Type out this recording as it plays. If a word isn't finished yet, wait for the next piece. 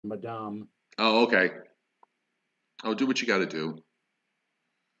Madame, Oh, okay. Oh, do what you got to do.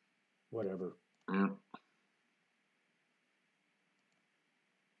 whatever. Mm.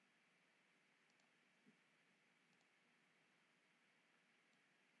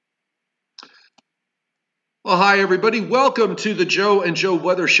 Well, hi, everybody. Welcome to the Joe and Joe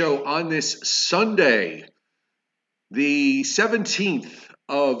Weather Show on this Sunday, the 17th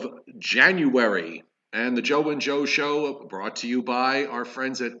of January. And the Joe and Joe Show brought to you by our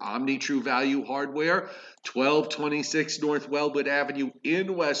friends at Omni True Value Hardware, 1226 North Wellwood Avenue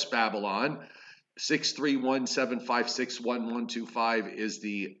in West Babylon. 631-756-1125 is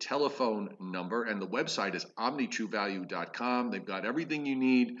the telephone number, and the website is omnitruevalue.com. They've got everything you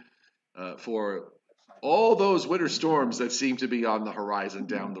need for all those winter storms that seem to be on the horizon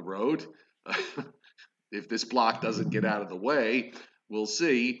down the road. If this block doesn't get out of the way, we'll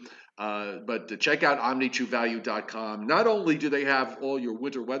see. But to check out omnitruevalue.com. Not only do they have all your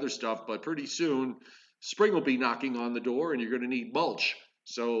winter weather stuff, but pretty soon spring will be knocking on the door and you're going to need mulch.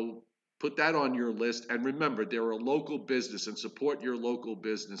 So put that on your list. And remember, they're a local business, and support your local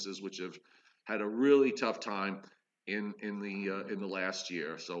businesses, which have had a really tough time in the last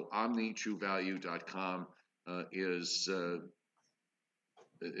year. So omnitruevalue.com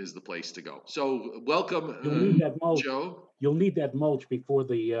is the place to go. So welcome, You'll need that mulch. Joe. You'll need that mulch before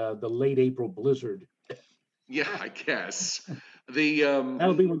the late April blizzard. Yeah, I guess the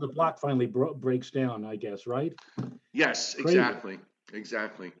That'll be when the block finally breaks down, I guess, right? yes, Crazy.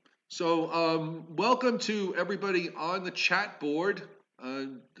 exactly. So welcome to everybody on the chat board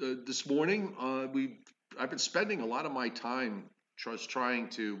this morning. I've been spending a lot of my time just trying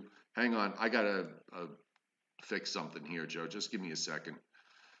to hang on. I gotta fix something here, Joe. Just give me a second.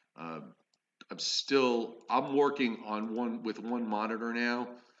 Uh, I'm working on one monitor now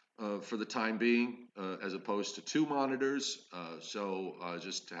for the time being, as opposed to two monitors. So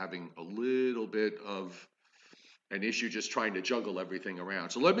just having a little bit of an issue just trying to juggle everything around.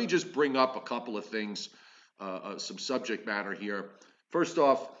 So let me just bring up a couple of things, some subject matter here. First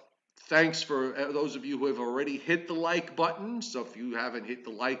off, thanks for those of you who have already hit the like button. So if you haven't hit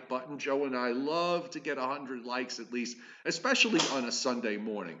the like button, Joe and I love to get 100 likes at least, especially on a Sunday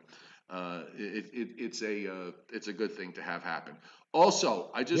morning. It's a good thing to have happen. Also,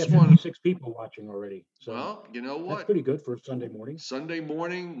 I We just have want 56 people watching already, so well, you know that's what? pretty good for a Sunday morning. Sunday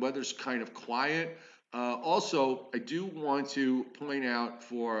morning, weather's kind of quiet. Also, I do want to point out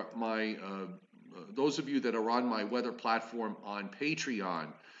for my those of you that are on my weather platform on Patreon,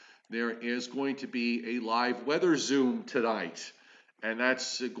 there is going to be a live weather Zoom tonight, and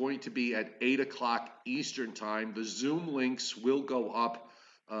that's going to be at 8 o'clock Eastern time. The Zoom links will go up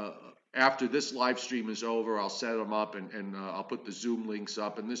uh, after this live stream is over. I'll set them up, and I'll put the Zoom links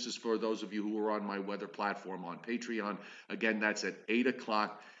up. And this is for those of you who are on my weather platform on Patreon. Again, that's at 8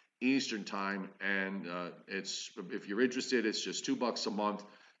 o'clock Eastern time, and it's if you're interested, it's just $2 a month,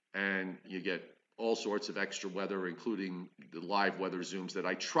 and you get all sorts of extra weather, including the live weather zooms that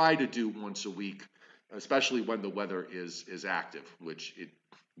I try to do once a week, especially when the weather is active, which it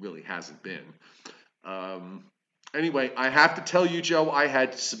really hasn't been. Um, anyway, I have to tell you, Joe, I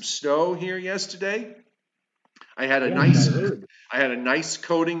had some snow here yesterday. I had a Yes, I nice, heard. I had a nice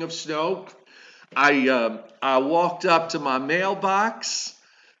coating of snow. I walked up to my mailbox,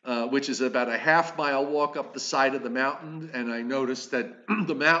 which is about a half-mile walk up the side of the mountain, and I noticed that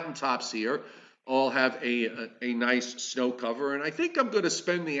the mountaintops here all have a nice snow cover. And I think I'm going to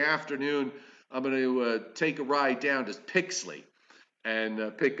spend the afternoon. I'm going to take a ride down to Pixley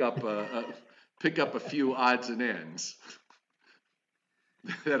and pick up a few odds and ends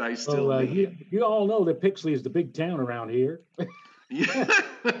that I still Well, need. you all know that Pixley is the big town around here. Yeah.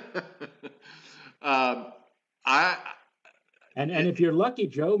 um, I And if you're lucky,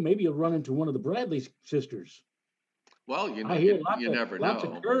 Joe, maybe you'll run into one of the Bradley sisters. well, I hear you never lots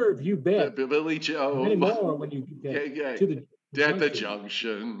of know. curve, you bet. Billy Many Joe, more when you yeah, get yeah, to the at the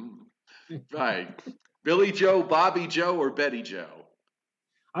junction. junction, right? Billy Joe, Bobby Joe, or Betty Joe?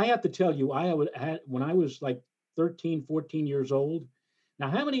 I have to tell you, had when I was like 13, 14 years old. Now,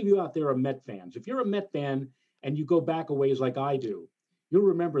 how many of you out there are Met fans? If you're a Met fan and you go back a ways like I do, you'll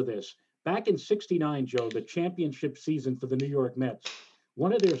remember this. Back in '69, Joe, the championship season for the New York Mets,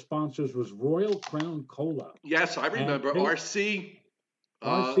 one of their sponsors was Royal Crown Cola. Yes, I And remember they, RC.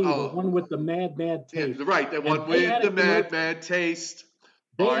 RC, the Oh, one with the mad, mad yeah, taste. right. The And one with the mad, mad taste.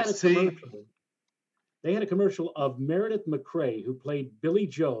 they had a RC. commercial they had a commercial of Meredith McRae, who played Billy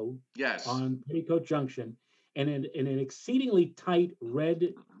Joe Yes. on Petticoat Junction, and in an exceedingly tight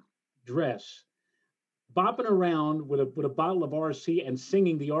red dress, bopping around with a bottle of RC and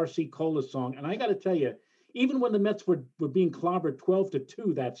singing the RC Cola song. And I got to tell you, even when the Mets were being clobbered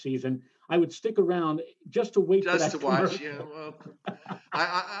 12-2 that season, I would stick around just to wait for Just to that watch. Yeah, commercial. well,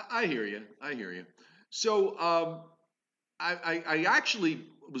 I hear you. I hear you. So I actually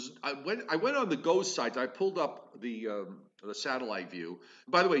I went on the Go site. I pulled up the satellite view.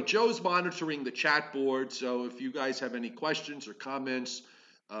 By the way, Joe's monitoring the chat board. So if you guys have any questions or comments,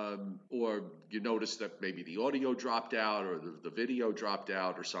 or you notice that maybe the audio dropped out or the video dropped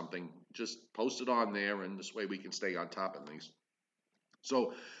out or something, just post it on there, and this way we can stay on top of things.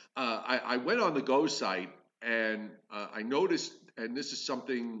 So I went on the Go site, and I noticed, and this is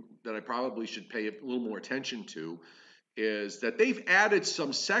something that I probably should pay a little more attention to, is that they've added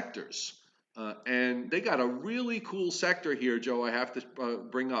some sectors. And they got a really cool sector here, Joe. I have to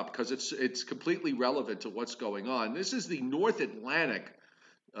bring up because it's completely relevant to what's going on. This is the North Atlantic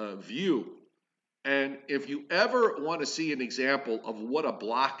view, and if you ever want to see an example of what a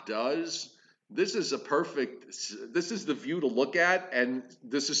block does, this is a perfect, this is the view to look at, and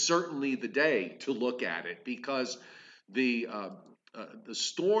this is certainly the day to look at it because the the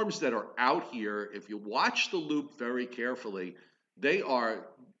storms that are out here, if you watch the loop very carefully, they are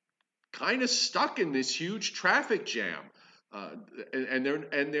kind of stuck in this huge traffic jam. Uh, and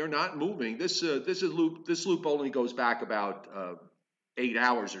they're not moving. This loop only goes back about 8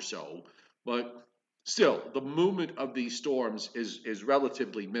 hours or so, but still, the movement of these storms is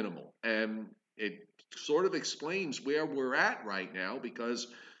relatively minimal, and it sort of explains where we're at right now because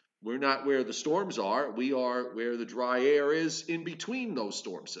we're not where the storms are. We are where the dry air is in between those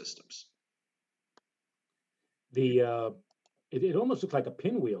storm systems. The it almost looked like a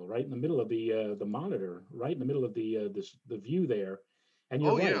pinwheel right in the middle of the monitor, right in the middle of the view there. And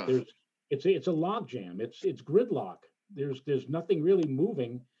you're Oh right. yeah. It's a log jam. It's gridlock. There's nothing really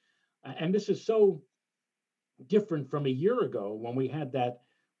moving, and this is so different from a year ago when we had that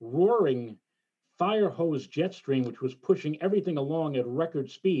roaring fire hose jet stream, which was pushing everything along at record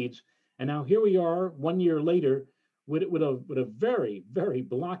speeds. And now here we are, 1 year later, with a very very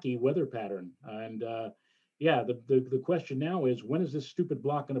blocky weather pattern. And yeah, the question now is, when is this stupid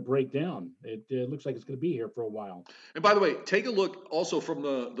block going to break down? It looks like it's going to be here for a while. And by the way, take a look also from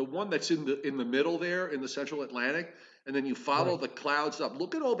the one that's in the middle there in the central Atlantic, and then you follow Right. the clouds up.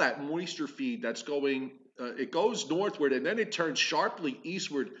 Look at all that moisture feed that's going. It goes northward and then it turns sharply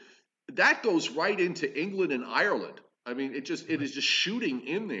eastward. That goes right into England and Ireland. I mean, it is just shooting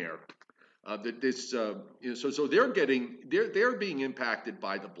in there. That this so they're being impacted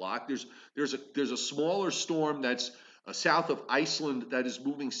by the block. There's a smaller storm that's south of Iceland that is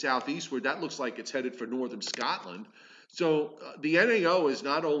moving southeastward. That looks like it's headed for northern Scotland. So the NAO is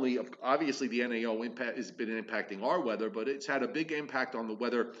not only obviously the NAO impact has been impacting our weather, but it's had a big impact on the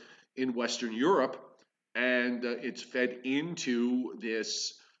weather in Western Europe, and it's fed into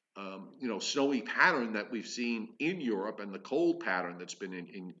this snowy pattern that we've seen in Europe and the cold pattern that's been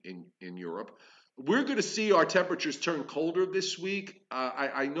in Europe. We're going to see our temperatures turn colder this week.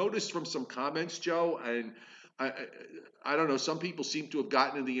 I noticed from some comments, Joe, and I, I don't know. Some people seem to have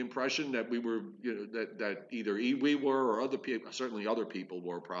gotten the impression that we were, that either we were or other people, certainly other people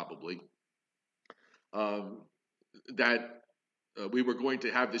were probably, um, that we were going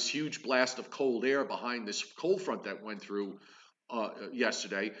to have this huge blast of cold air behind this cold front that went through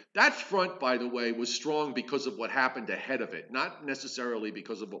yesterday. That front, by the way, was strong because of what happened ahead of it, not necessarily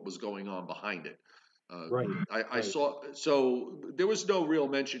because of what was going on behind it. Right. I Right. saw, so there was no real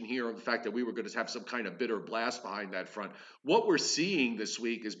mention here of the fact that we were going to have some kind of bitter blast behind that front. What we're seeing this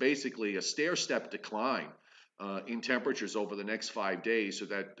week is basically a stair-step decline in temperatures over the next 5 days, so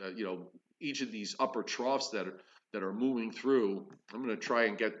that each of these upper troughs that are moving through. I'm going to try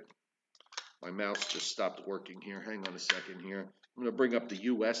and get my mouse just stopped working here. Hang on a second here. I'm going to bring up the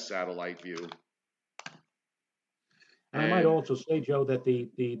U.S. satellite view. And I might And also say, Joe, that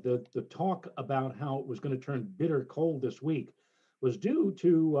the talk about how it was going to turn bitter cold this week was due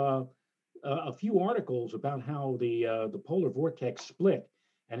to a few articles about how the polar vortex split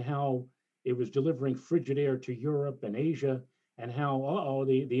and how it was delivering frigid air to Europe and Asia, and how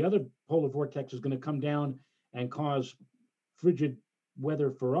the other polar vortex is going to come down and cause frigid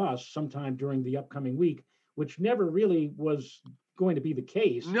weather for us sometime during the upcoming week, which never really was going to be the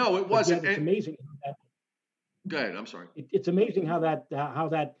case. no, it But wasn't. yet, it's amazing Go ahead. I'm sorry. it's amazing how that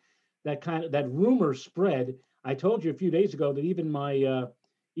kind of that rumor spread. I told you a few days ago that even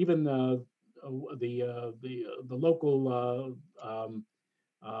the local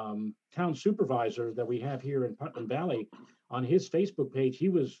town supervisor that we have here in Putnam Valley, on his Facebook page, he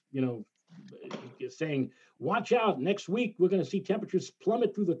was saying, "Watch out! Next week we're going to see temperatures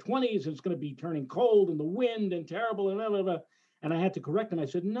plummet through the 20s. And it's going to be turning cold, and the wind and terrible and blah, blah, blah." And I had to correct him. I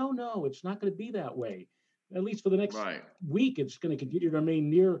said, "No, no, it's not going to be that way. at least for the next Right. week, it's going to continue to remain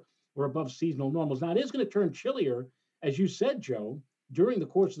near or above seasonal normals. Now, it is going to turn chillier, as you said, Joe, during the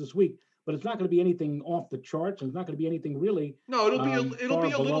course of this week, but it's not going to be anything off the charts, and it's not going to be anything really No, it'll far be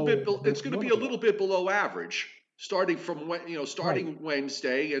a little bit. below what It's we going to be a normally little are. bit below average, starting from Right. starting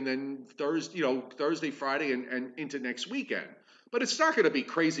Wednesday and then Thursday, Thursday, Friday, and into next weekend. But it's not going to be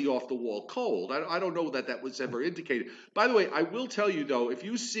crazy off the wall cold. I don't know that was ever indicated. By the way, I will tell you though, if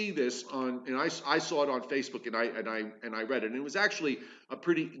you see this on, and I saw it on Facebook and I read it, and it was actually a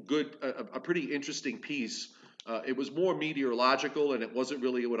pretty good, a pretty interesting piece. It was more meteorological, and it wasn't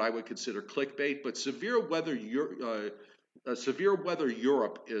really what I would consider clickbait. But Severe Weather Europe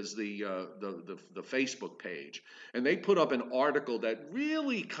is the Facebook page, and they put up an article that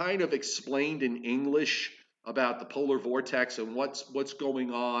really kind of explained in English about the polar vortex and what's going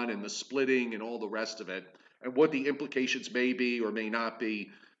on and the splitting and all the rest of it, and what the implications may be or may not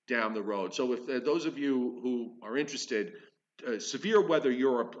be down the road. So, if those of you who are interested, Severe Weather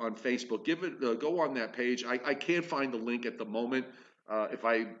Europe on Facebook, give it go on that page. I can't find the link at the moment. If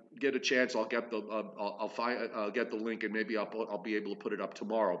I get a chance, I'll get I'll get the link, and maybe I'll be able to put it up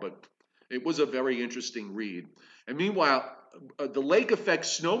tomorrow. But it was a very interesting read. And meanwhile, the lake effect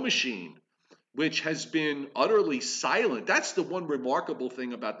snow machine, which has been utterly silent. That's the one remarkable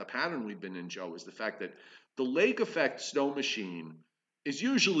thing about the pattern we've been in, Joe, is the fact that the lake effect snow machine is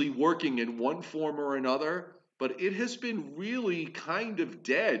usually working in one form or another, but it has been really kind of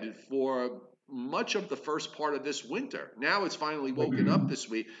dead for much of the first part of this winter. Now it's finally Right. woken up this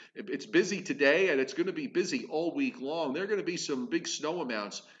week. It's busy today, and it's going to be busy all week long. There are going to be some big snow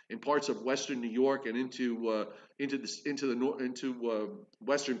amounts in parts of western New York and into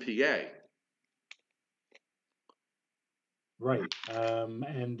western PA. Right.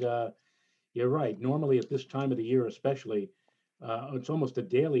 And you're right. Normally, at this time of the year, especially, it's almost a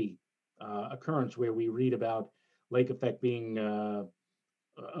daily occurrence where we read about lake effect being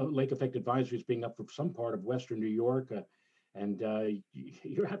lake effect advisories being up for some part of Western New York. And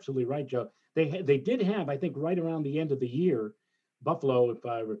you're absolutely right, Joe. They did have, I think, right around the end of the year, Buffalo, if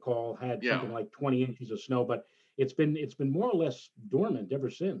I recall, had Yeah. something like 20 inches of snow, but it's been more or less dormant ever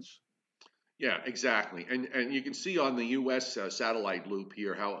since. Yeah, exactly. And you can see on the U.S. Satellite loop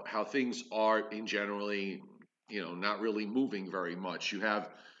here how things are in generally, not really moving very much. You have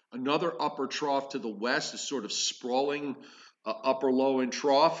another upper trough to the west, a sort of sprawling upper low and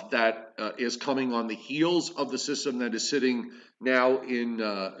trough that is coming on the heels of the system that is sitting now in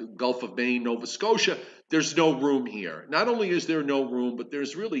Gulf of Maine, Nova Scotia. There's no room here. Not only is there no room, but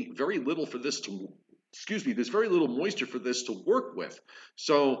there's really very little for this to excuse me, there's very little moisture for this to work with.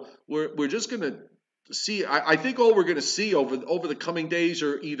 So we're just going to see. I think all we're going to see over the coming days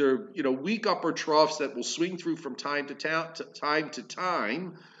are either weak upper troughs that will swing through from time to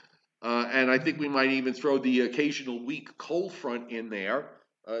time, and I think we might even throw the occasional weak cold front in there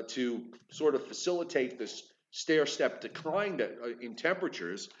to sort of facilitate this stair step decline in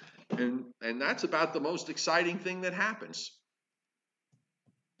temperatures, and that's about the most exciting thing that happens.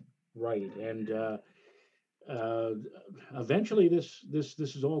 Right. And uh, eventually this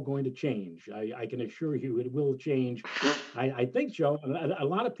is all going to change. I can assure you it will change. I think, Joe, a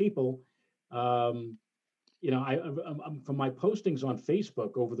lot of people, um, from my postings on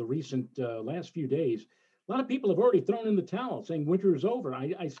Facebook over the recent last few days, a lot of people have already thrown in the towel saying winter is over. I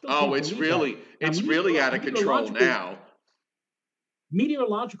still Oh, can't believe that. Now, it's really out of control now.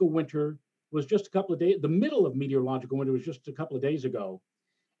 meteorological winter was just a couple of days. The middle of meteorological winter was just a couple of days ago.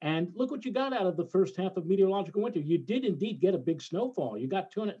 And look what you got out of the first half of meteorological winter. You did indeed get a big snowfall. You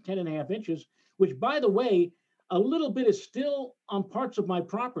got 10.5 inches, which, by the way, a little bit is still on parts of my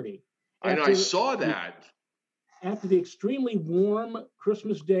property And I after saw the that. after the extremely warm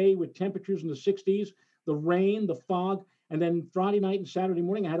Christmas day with temperatures in the 60s, the rain, the fog, and then Friday night and Saturday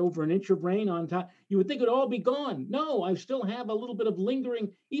morning, I had over an inch of rain on top. You would think it would all be gone. No, I still have a little bit of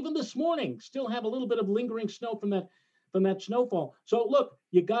lingering, even this morning, still have a little bit of lingering snow from that snowfall. So look,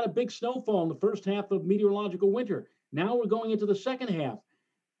 you got a big snowfall in the first half of meteorological winter. Now we're going into the second half.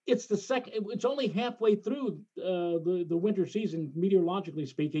 It's the second. It's only halfway through the winter season, meteorologically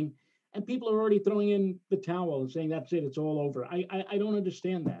speaking, and people are already throwing in the towel and saying that's it. It's all over. I don't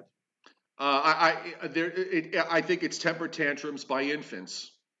understand that. I think it's temper tantrums by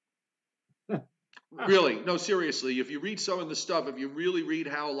infants. Ah, Really, no, seriously. If you read some of the stuff, if you really read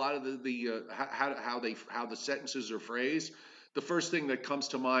how a lot of how the sentences are phrased, the first thing that comes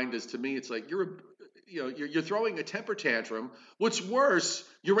to mind is to me, it's like you're throwing a temper tantrum. What's worse,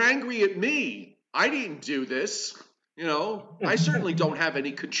 you're angry at me. I didn't do this. I certainly don't have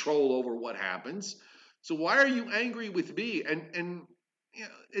any control over what happens. So why are you angry with me? And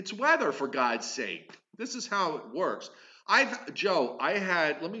it's weather, for God's sake. This is how it works. Joe, I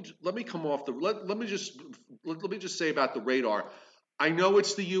had let me come off the let me just say about the radar. I know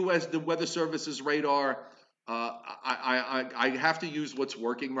it's the U.S. the Weather Service's radar. I have to use what's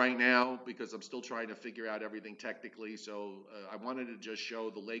working right now because I'm still trying to figure out everything technically. So I wanted to just show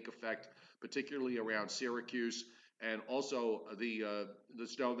the lake effect, particularly around Syracuse, and also the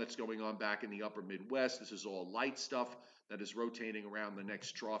snow that's going on back in the upper Midwest. This is all light stuff that is rotating around the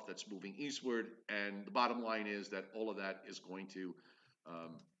next trough that's moving eastward. And the bottom line is that all of that is going to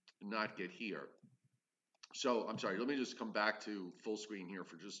not get here. So I'm sorry, let me just come back to full screen here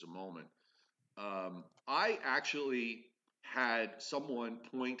for just a moment. I actually had someone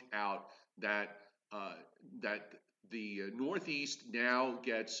point out that that the Northeast now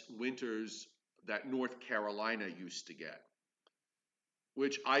gets winters that North Carolina used to get,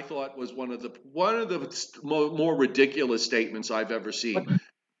 which I thought was one of the more ridiculous statements I've ever What seen.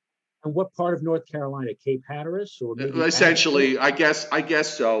 and what part of North Carolina? Cape Hatteras or maybe Asheville? Essentially, I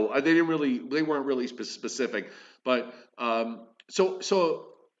guess so. They weren't really specific, but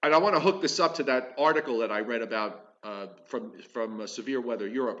and I want to hook this up to that article that I read about from Severe Weather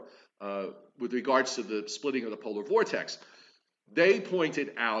Europe with regards to the splitting of the polar vortex. They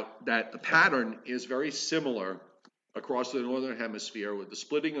pointed out that the pattern is very similar across the northern hemisphere with the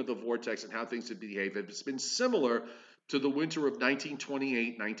splitting of the vortex and how things have behaved. It's been similar to the winter of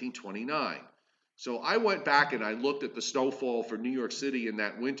 1928, 1929. So I went back and I looked at the snowfall for New York City in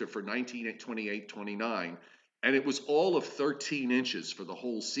that winter for 1928, 29, and it was all of 13 inches for the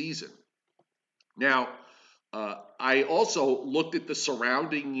whole season. Now, I also looked at the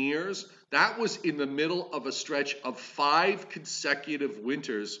surrounding years. That was in the middle of a stretch of 5 consecutive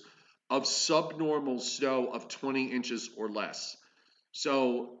winters of subnormal snow of 20 inches or less.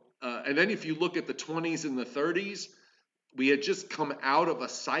 So, and then if you look at the 20s and the 30s, we had just come out of a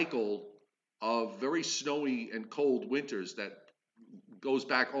cycle of very snowy and cold winters that goes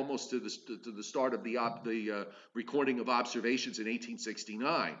back almost to the start of the recording of observations in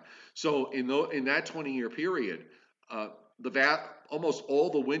 1869. So in that 20-year period, almost all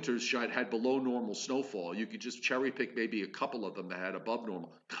the winters had below normal snowfall. You could just cherry pick maybe a couple of them that had above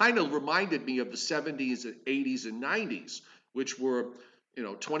normal. Kind of reminded me of the 70s, 80s, and 90s, which were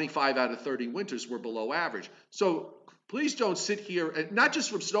 25 out of 30 winters were below average. So please don't sit here, and not just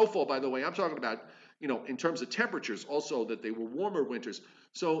from snowfall, by the way. I'm talking about in terms of temperatures, also that they were warmer winters.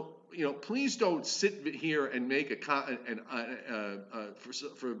 So, please don't sit here and make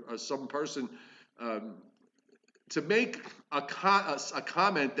for some person to make a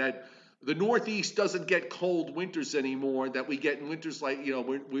comment that the Northeast doesn't get cold winters anymore, that we get winters like,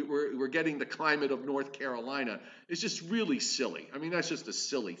 we're getting the climate of North Carolina. It's just really silly. I mean, that's just a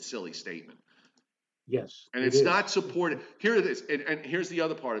silly, silly statement. Yes, And it it's is. not supported. Here it is. And here's the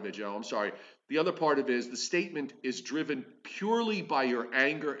other part of it, Joe. I'm sorry. The other part of it is the statement is driven purely by your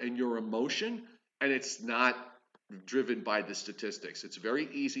anger and your emotion, and it's not driven by the statistics. It's very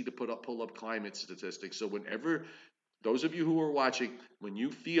easy to pull up climate statistics. So whenever those of you who are watching, when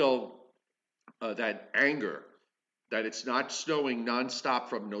you feel that anger, that it's not snowing nonstop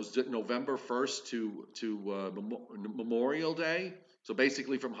from November 1st to Memorial Day, so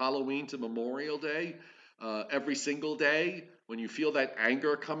basically from Halloween to Memorial Day, every single day, when you feel that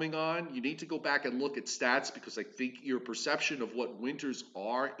anger coming on, you need to go back and look at stats, because I think your perception of what winters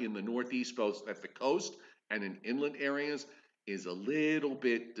are in the Northeast, both at the coast and in inland areas, is a little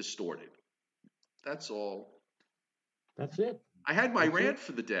bit distorted. That's all. That's it. I had my That's rant it.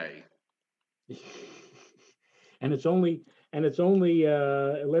 for the day. and it's only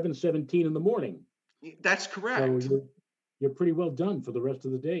 11:17 in the morning. That's So correct. you're pretty well done for the rest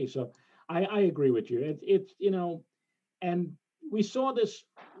of the day. So I agree with you. It's and we saw this.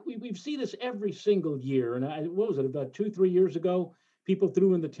 We've seen this every single year. And what was it, about 2-3 years ago? People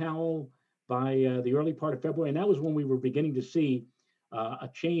threw in the towel by the early part of February, and that was when we were beginning to see a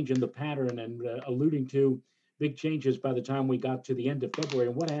change in the pattern, and alluding to big changes by the time we got to the end of February.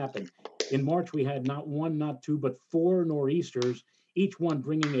 And what happened? In March, we had not one, not two, but four nor'easters, each one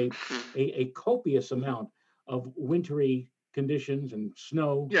bringing a copious amount of wintry conditions and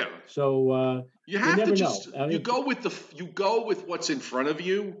snow. Yeah. So You you have to never know. just I mean, you go with what's in front of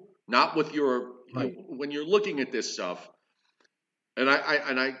you, not with right. when you're looking at this stuff. And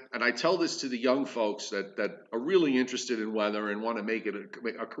I tell this to the young folks that are really interested in weather and want to make it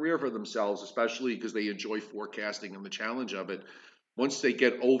a career for themselves, especially because they enjoy forecasting and the challenge of it. Once they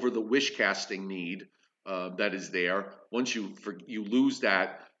get over the wish casting need that is there, once you lose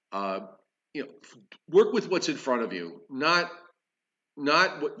that, work with what's in front of you, not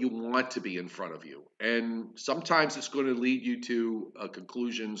not what you want to be in front of you. And sometimes it's going to lead you to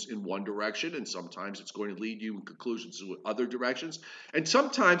conclusions in one direction, and sometimes it's going to lead you in conclusions in other directions. And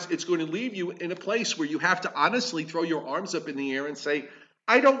sometimes it's going to leave you in a place where you have to honestly throw your arms up in the air and say,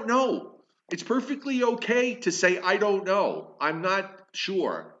 I don't know. It's perfectly okay to say, I don't know. I'm not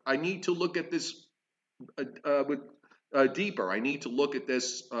sure. I need to look at this with deeper. I need to look at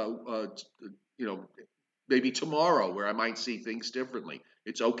this, you know, maybe tomorrow where I might see things differently.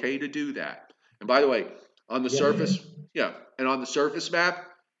 It's okay to do that. And by the way, on the Yes. surface, yeah, and on the surface map,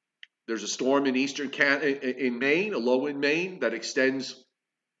 there's a storm in in Maine, a low in Maine that extends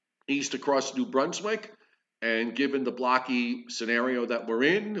east across New Brunswick. And given the blocky scenario that we're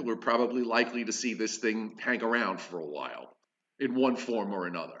in, we're probably likely to see this thing hang around for a while in one form or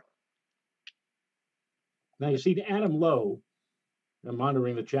another. Now you see, Adam Lowe, I'm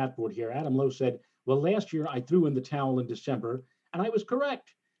monitoring the chat board here. Adam Lowe said, well, last year I threw in the towel in December, and I was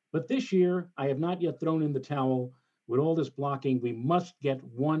correct. But this year I have not yet thrown in the towel. With all this blocking, we must get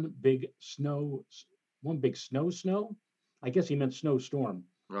one big snow. I guess he meant snowstorm.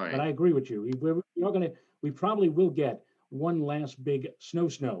 But Right. I agree with you. We probably will get one last big snow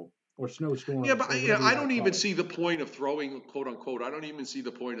or Yeah, snowstorm but or you know, whatever you I want don't to even call it. see the point of throwing, quote unquote. I don't even see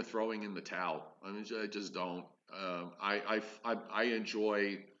the point of throwing in the towel. I mean, I just don't. I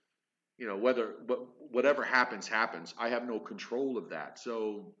enjoy, you know, whatever happens, happens. I have no control of that.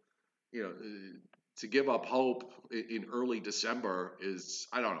 So, you know, to give up hope in early December is,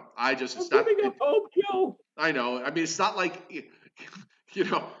 I don't know. I just, I'm it's not. giving up hope, Joe. I know. I mean, it's not like, you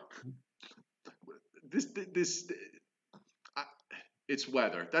know, this it's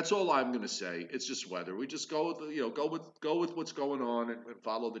weather. That's all I'm going to say. It's just weather. We just go with go with what's going on and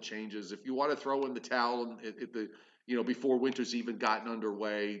follow the changes. If you want to throw in the towel and the before winter's even gotten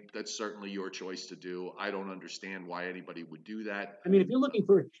underway, that's certainly your choice to do. I don't understand why anybody would do that. I mean, if you're looking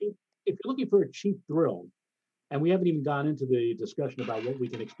for a cheap thrill, and we haven't even gone into the discussion about what we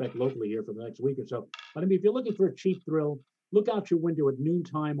can expect locally here for the next week or so. But I mean, if you're looking for a cheap thrill, look out your window at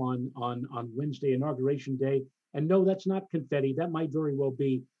noontime on Wednesday, inauguration day, and no, that's not confetti. That might very well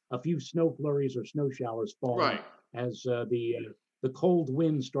be a few snow flurries or snow showers falling Right. as the cold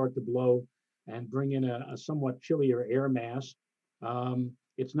winds start to blow and bring in a somewhat chillier air mass.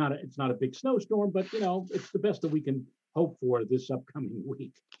 It's not a big snowstorm, but it's the best that we can hope for this upcoming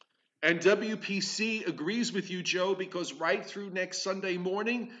week. And WPC agrees with you, Joe, because right through next Sunday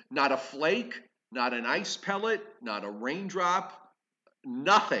morning, not a flake, not an ice pellet, not a raindrop,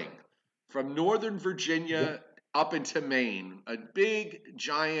 nothing from Northern Yeah. Virginia up into Maine. A big,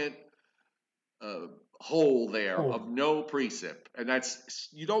 giant uh, hole there Oh, of no precip. And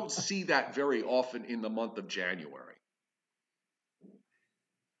you don't see that very often in the month of January.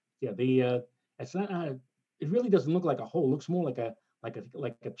 yeah, it's not. It really doesn't look like a hole. It looks more like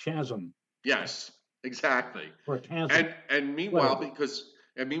a chasm Yes, exactly. or a chasm. And meanwhile,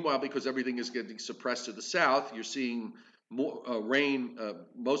 Whatever. because everything is getting suppressed to the south, you're seeing more rain.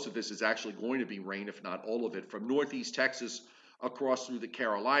 Most of this is actually going to be rain, if not all of it, from northeast Texas across through the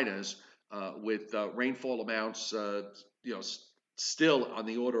Carolinas, with rainfall amounts, still on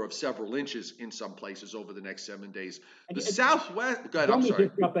the order of several inches in some places over the next 7 days. The I Southwest. Go ahead. I'm don't mean to sorry.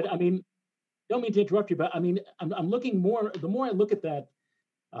 interrupt, but I mean, don't mean to interrupt you, but I mean, I'm looking more. The more I look at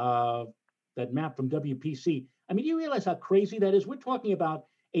uh, that map from WPC, I mean, you realize how crazy that is. We're talking about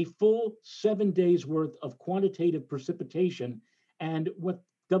a full 7 days worth of quantitative precipitation, and what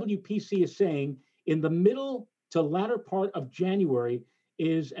WPC is saying in the middle to latter part of January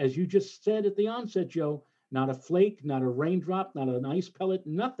is, as you just said at the onset, Joe, not a flake, not a raindrop, not an ice pellet,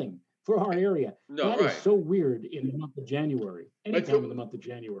 nothing for our area. No, That is right. so weird in the month of January, But anytime in the month of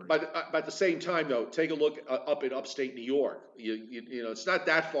January. But at the same time, though, take a look up in upstate New York. It's not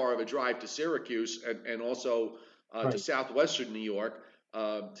that far of a drive to Syracuse and also to Right. southwestern New York,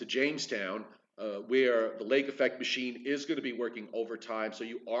 to Jamestown, where the lake effect machine is going to be working overtime. So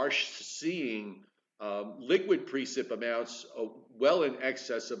you are seeing liquid precip amounts well in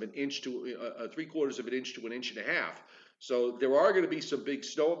excess of an inch to 3/4 of an inch to an inch and a half. So there are going to be some big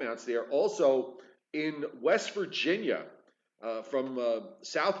snow amounts there. Also in West Virginia, from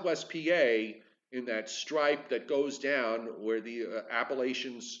Southwest PA, in that stripe that goes down where the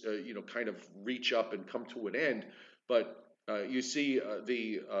Appalachians, kind of reach up and come to an end. But you see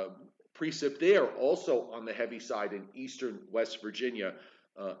the precip there also on the heavy side in eastern West Virginia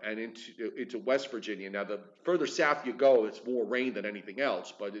and into West Virginia. Now, the further south you go, it's more rain than anything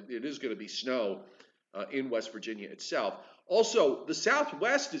else, but it is going to be snow in West Virginia itself. Also, the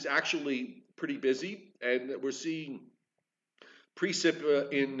Southwest is actually pretty busy, and we're seeing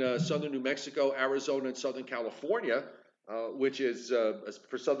precip in southern New Mexico, Arizona, and Southern California. which is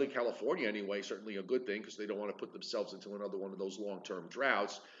for Southern California anyway, certainly a good thing because they don't want to put themselves into another one of those long-term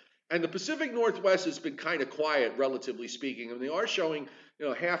droughts. And the Pacific Northwest has been kind of quiet, relatively speaking. And they are showing,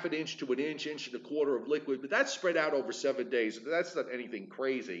 half an inch to an inch and a quarter of liquid, but that's spread out over 7 days. That's not anything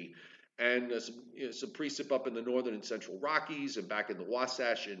crazy. And some precip up in the northern and central Rockies and back in the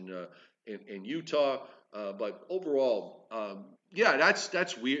Wasatch in Utah. But overall, yeah,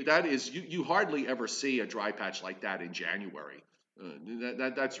 that's weird. That is, you hardly ever see a dry patch like that in January.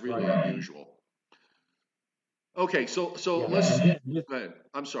 That's really Right. unusual. Okay, so Yeah. let's And then go ahead.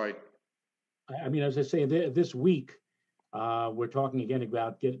 I'm sorry. I mean, as I say, this week we're talking again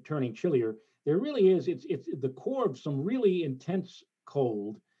about turning chillier. There really is. It's the core of some really intense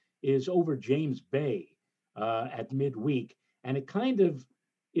cold is over James Bay at midweek, and it kind of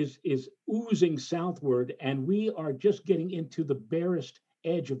is oozing southward, and we are just getting into the barest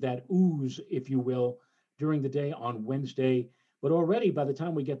edge of that ooze, if you will, during the day on Wednesday. But already by the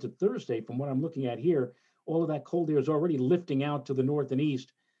time we get to Thursday, from what I'm looking at here, all of that cold air is already lifting out to the north and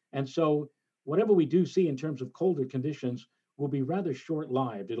east, and so whatever we do see in terms of colder conditions will be rather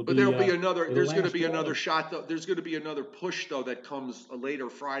short-lived. But there'll be another. It'll There's going to last be all another of, shot. Though. There's going to be another push though that comes later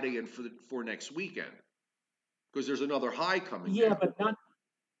Friday and for next weekend because there's another high coming yeah, down. but not.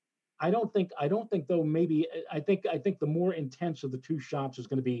 I don't think though. Maybe I think the more intense of the two shots is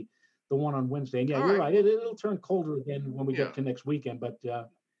going to be the one on Wednesday. And yeah, All you're right. right. It'll turn colder again when we Yeah. get to next weekend. Well,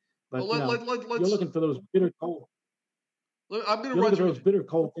 But you're let's. looking for those bitter cold. I'm going to You're run looking for through. those bitter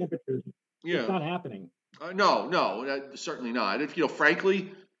cold temperatures. It's Yeah. not happening. No, certainly not. If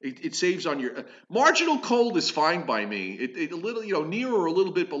frankly, it saves on your marginal cold is fine by me. It a little, near or a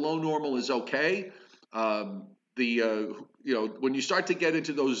little bit below normal is okay. The when you start to get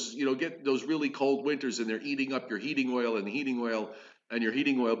into those, get those really cold winters and they're eating up your heating oil and your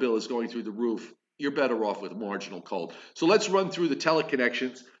heating oil bill is going through the roof. You're better off with marginal cold. So let's run through the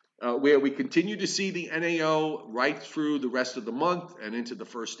teleconnections. Where we continue to see the NAO right through the rest of the month and into the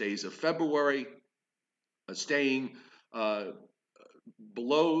first days of February staying uh,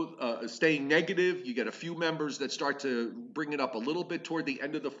 staying negative. You get a few members that start to bring it up a little bit toward the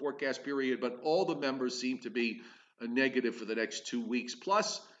end of the forecast period, but all the members seem to be a negative for the next 2 weeks.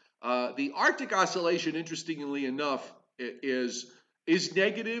 Plus, the Arctic oscillation, interestingly enough, is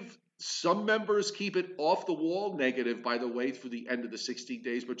negative. Some members keep it off the wall negative, by the way, through the end of the 60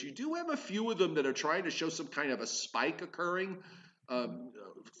 days, but you do have a few of them that are trying to show some kind of a spike occurring um,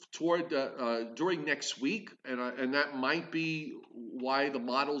 toward during next week, and that might be why the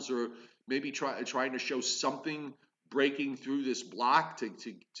models are maybe trying to show something breaking through this block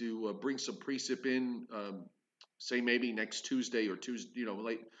to bring some precip in, say maybe next Tuesday or Tuesday,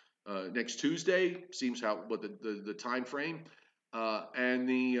 late next Tuesday seems what the time frame. And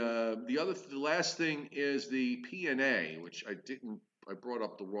the last thing is the PNA, which I brought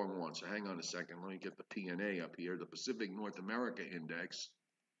up the wrong one. So hang on a second. Let me get the PNA up here, the Pacific North America Index.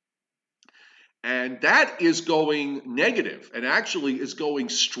 And that is going negative, and actually is going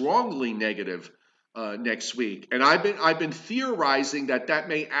strongly negative next week. And I've been theorizing that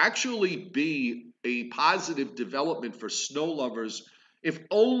may actually be a positive development for snow lovers, if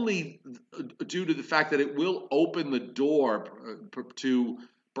only due to the fact that it will open the door to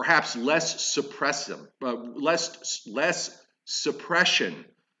perhaps less suppression.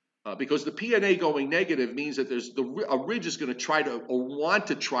 Because the PNA going negative means that a ridge is going to try to or want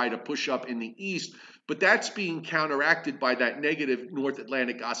to try to push up in the east, but that's being counteracted by that negative North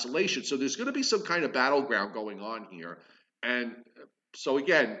Atlantic oscillation. So there's going to be some kind of battleground going on here, and so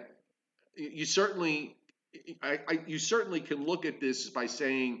again, you certainly you certainly can look at this by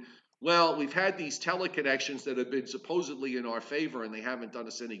saying, well, we've had these teleconnections that have been supposedly in our favor, and they haven't done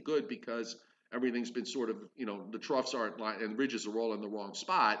us any good because everything's been sort of, the troughs aren't and ridges are all in the wrong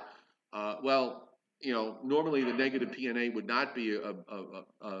spot. Well, normally the negative PNA would not be a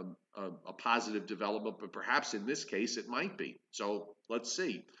positive development, but perhaps in this case it might be. So let's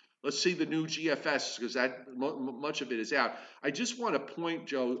see. Let's see the new GFS because much of it is out. I just want to point,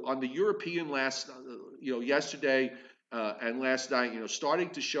 Joe, on the European yesterday and last night, starting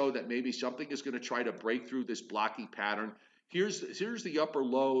to show that maybe something is going to try to break through this blocky pattern. Here's the upper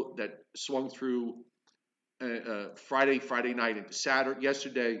low that swung through Friday night into Saturday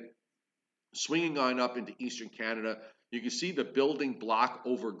yesterday, swinging on up into eastern Canada. You can see the building block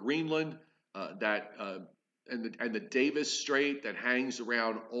over Greenland and the Davis Strait that hangs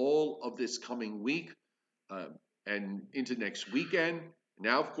around all of this coming week and into next weekend.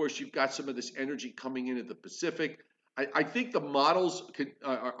 Now, of course, you've got some of this energy coming into the Pacific. I think the models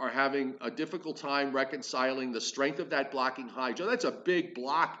are having a difficult time reconciling the strength of that blocking high. Joe, that's a big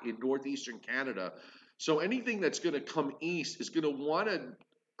block in northeastern Canada. So anything that's going to come east is going to want to,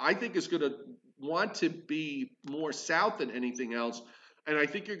 I think, is going to want to be more south than anything else. And I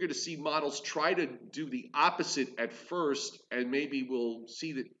think you're going to see models try to do the opposite at first, and maybe we'll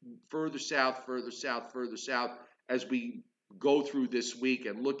see that further south, further south, further south as we go through this week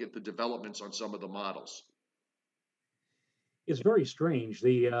and look at the developments on some of the models. It's very strange.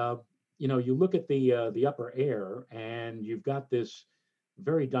 You look at the upper air, and you've got this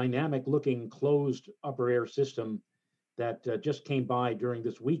very dynamic looking closed upper air system that just came by during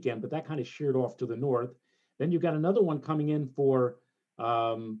this weekend, but that kind of sheared off to the north. Then you've got another one coming in for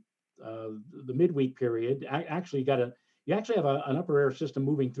um, the midweek period. You actually have an upper air system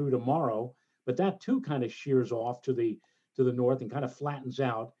moving through tomorrow, but that too kind of shears off to the north and kind of flattens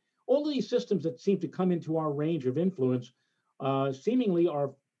out. All of these systems that seem to come into our range of influence seemingly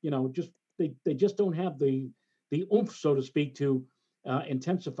are, just they just don't have the oomph, so to speak, to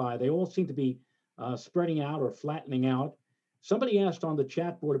intensify. They all seem to be spreading out or flattening out. Somebody asked on the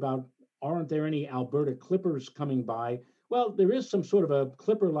chat board about, aren't there any Alberta clippers coming by? Well, there is some sort of a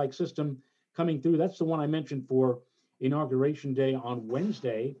clipper-like system coming through. That's the one I mentioned for Inauguration Day on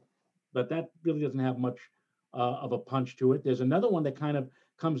Wednesday, but that really doesn't have much of a punch to it. There's another one that kind of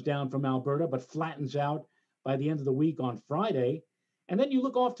comes down from Alberta, but flattens out by the end of the week on Friday. And then you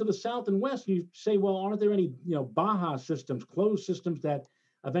look off to the south and west, and you say, well, aren't there any, Baja systems, closed systems that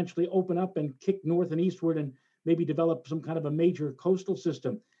eventually open up and kick north and eastward and maybe develop some kind of a major coastal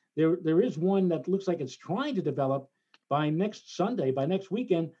system? There is one that looks like it's trying to develop by next Sunday, by next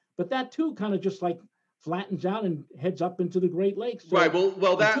weekend, but that too kind of just like flattens out and heads up into the Great Lakes. Right. So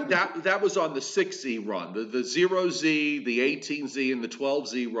Well, until we, that was on the 6Z run. The 0Z, the 18Z, and the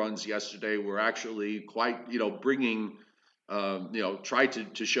 12Z runs yesterday were actually quite, bringing, tried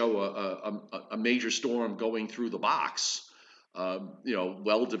to show a major storm going through the box.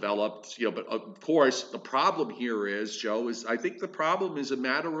 Well developed. But of course, the problem here is, Joe, is I think the problem is a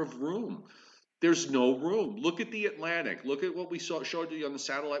matter of room. There's no room. Look at the Atlantic. Look at what we showed you on the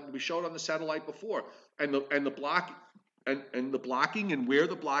satellite. We showed on the satellite before, and the blocking and where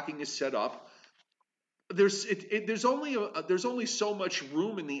the blocking is set up. There's only so much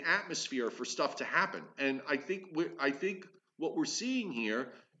room in the atmosphere for stuff to happen, and I think what we're seeing here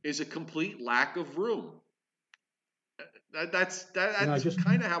is a complete lack of room. That's just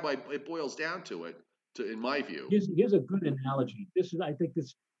kind of how it boils down to it, in my view. here's a good analogy. I think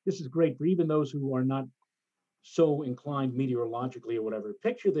this is great for even those who are not so inclined meteorologically or whatever.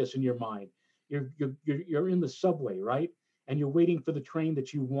 Picture this in your mind. You're in the subway, right? And you're waiting for the train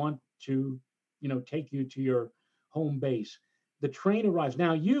that you want to, take you to your home base. The train arrives.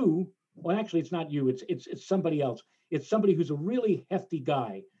 Now well, actually, it's not you. It's somebody else. It's somebody who's a really hefty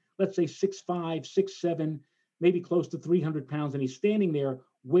guy. Let's say 6'5", 6'7", maybe close to 300 pounds, and he's standing there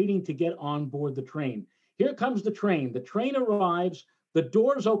waiting to get on board the train. Here comes the train. The train arrives. The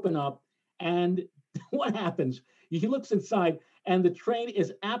doors open up, and what happens? He looks inside, and the train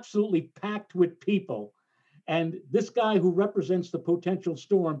is absolutely packed with people. And this guy who represents the potential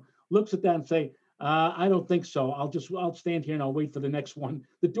storm looks at that and say, "I don't think so. I'll stand here and I'll wait for the next one."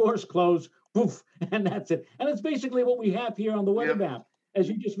 The doors close, poof, and that's it. And it's basically what we have here on the weather Yep. map, as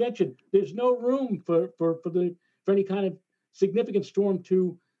you just mentioned. There's no room for any kind of significant storm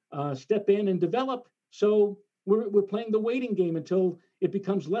to step in and develop. So we're playing the waiting game until it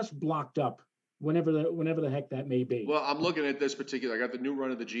becomes less blocked up, whenever the heck that may be. Well, I'm looking at this particular. I got the new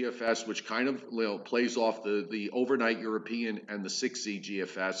run of the GFS, which kind of plays off the overnight European and the 6Z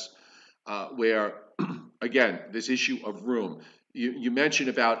GFS, where again this issue of room. You mentioned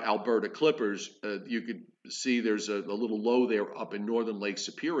about Alberta clippers. You could see there's a little low there up in northern Lake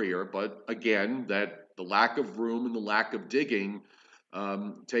Superior, but again, that the lack of room and the lack of digging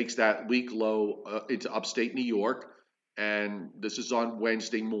takes that weak low into upstate New York. And this is on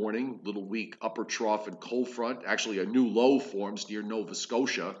Wednesday morning, little weak upper trough and cold front. Actually, a new low forms near Nova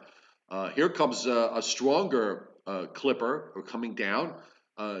Scotia. Here comes a stronger clipper coming down.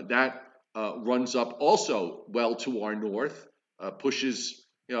 That runs up also well to our north, pushes.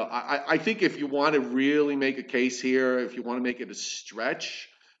 I think if you want to really make a case here, if you want to make it a stretch,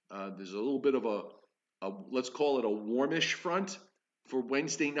 there's a little bit of let's call it a warmish front for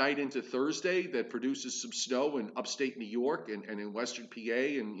Wednesday night into Thursday that produces some snow in upstate New York and in western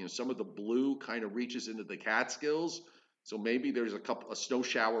PA, and some of the blue kind of reaches into the Catskills. So maybe there's a snow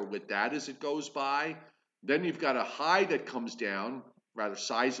shower with that as it goes by. Then you've got a high that comes down, rather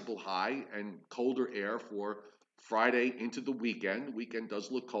sizable high and colder air for Friday into the weekend. The weekend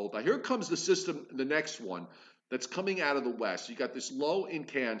does look cold. Now here comes the system, the next one that's coming out of the west. You got this low in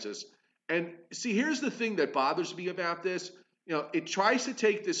Kansas. And see, here's the thing that bothers me about this. it tries to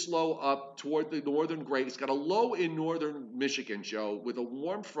take this low up toward the northern great. It's got a low in northern Michigan, Joe, with a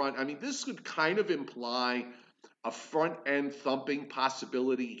warm front. I mean, this could kind of imply a front end thumping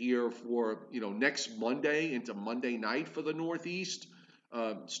possibility here for next Monday into Monday night for the Northeast.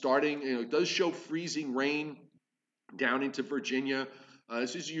 Starting, it does show freezing rain down into Virginia.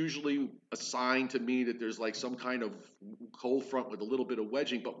 This is usually a sign to me that there's like some kind of cold front with a little bit of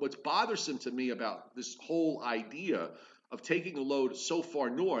wedging. But what's bothersome to me about this whole idea of taking a load so far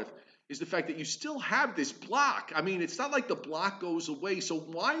north is the fact that you still have this block. I mean, it's not like the block goes away. So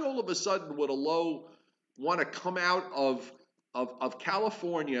why all of a sudden would a low want to come out of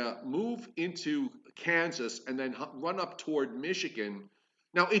California, move into Kansas, and then run up toward Michigan?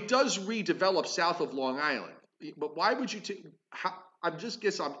 Now, it does redevelop south of Long Island, but why would you take?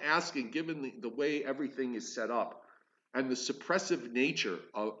 I'm asking, given the way everything is set up and the suppressive nature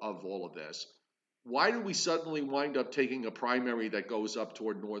of all of this, why do we suddenly wind up taking a primary that goes up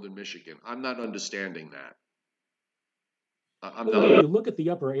toward northern Michigan? I'm not understanding that. Well, if you look at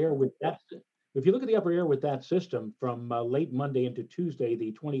the upper air with that, if you look at the upper air with that system from late Monday into Tuesday,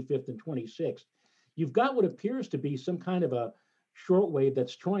 the 25th and 26th, you've got what appears to be some kind of a shortwave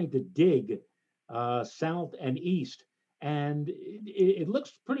that's trying to dig south and east, and it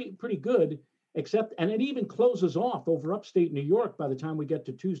looks pretty good. Except, and it even closes off over upstate New York by the time we get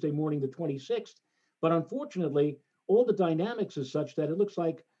to Tuesday morning, the 26th. But unfortunately, all the dynamics is such that it looks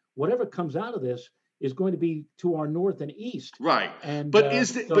like whatever comes out of this is going to be to our north and east. Right. And but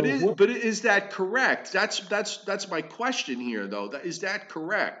is that correct? That's my question here, though. Is that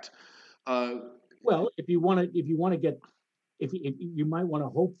correct? Well, if you want to get, if you might want to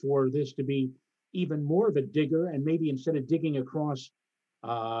hope for this to be even more of a digger, and maybe instead of digging across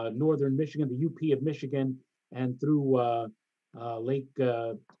northern Michigan, the UP of Michigan, and through Lake,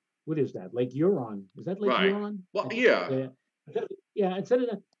 what is that? Lake Huron? Is that Lake Huron? Well, yeah. Yeah. Instead of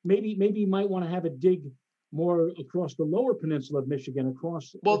that, maybe you might want to have a dig more across the lower peninsula of Michigan,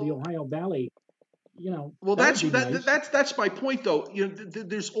 across the Ohio Valley. Well, that's my point, though.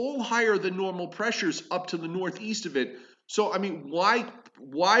 There's all higher than normal pressures up to the northeast of it. So, I mean, why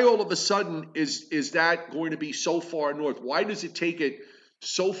all of a sudden is that going to be so far north? Why does it take it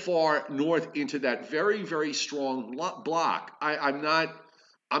so far north into that very, very strong block?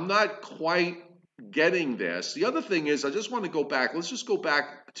 I'm not quite getting this. The other thing is, I just want to go back. Let's just go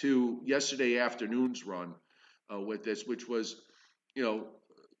back to yesterday afternoon's run with this, which was,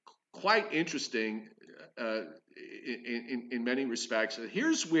 quite interesting in many respects.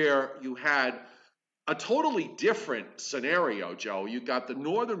 Here's where you had a totally different scenario, Joe. You got the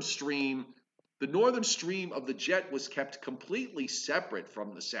northern stream. The northern stream of the jet was kept completely separate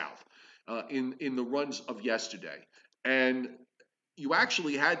from the south in the runs of yesterday, and you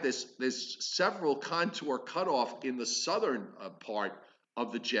actually had this several contour cutoff in the southern part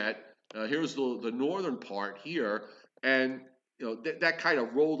of the jet. Here's the northern part here, and that kind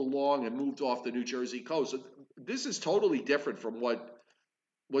of rolled along and moved off the New Jersey coast. So this is totally different from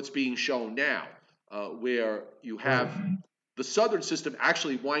what's being shown now, where you have the southern system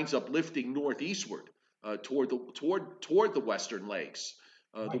actually winds up lifting northeastward toward the western lakes,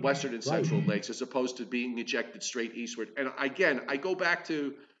 the western and central lakes, as opposed to being ejected straight eastward. And again, I go back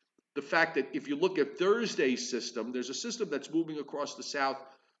to the fact that if you look at Thursday's system, there's a system that's moving across the south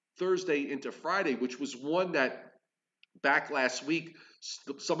Thursday into Friday, which was one that back last week,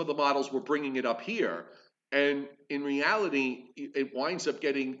 some of the models were bringing it up here, and in reality, it winds up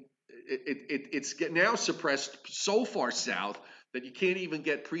getting it's now suppressed so far south that you can't even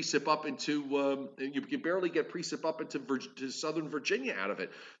get precip up into you can barely get precip up into to southern Virginia out of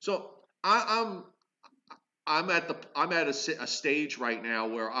it. So I'm at a stage right now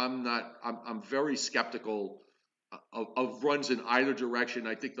where I'm very skeptical of runs in either direction.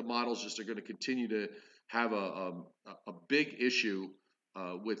 I think the models just are going to continue to have a big issue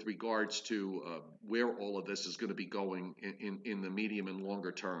with regards to where all of this is going to be going in the medium and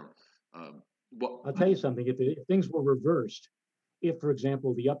longer term. I'll tell you something. If things were reversed, if, for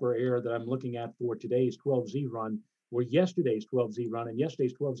example, the upper air that I'm looking at for today's 12Z run were yesterday's 12Z run, and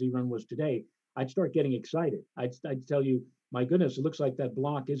yesterday's 12Z run was today, I'd start getting excited. I'd tell you, my goodness, it looks like that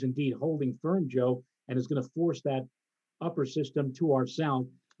block is indeed holding firm, Joe, and is going to force that upper system to our south.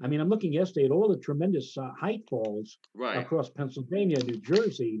 I mean, I'm looking yesterday at all the tremendous height falls across Pennsylvania, New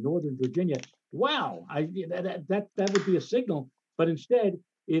Jersey, Northern Virginia. Wow, that would be a signal, but instead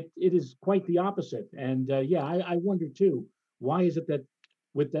it is quite the opposite. And I wonder too, why is it that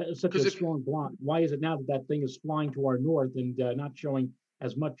with such a strong block, why is it now that thing is flying to our north and not showing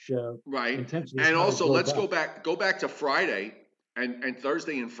as much intensity? And also, let's go back to Friday and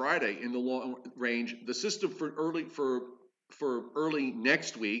Thursday and Friday in the long range. The system for for early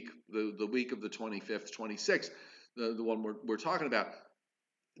next week, the week of the 25th, 26th, the one we're talking about,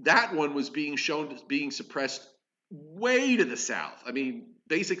 that one was being shown as being suppressed way to the south. I mean,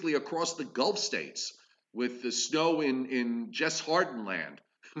 basically across the Gulf states with the snow in Jess Harden land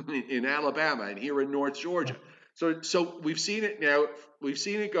in Alabama and here in North Georgia. So we've seen it now. We've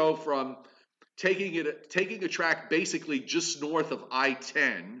seen it go from taking a track basically just north of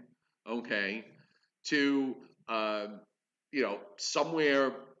I-10, okay, to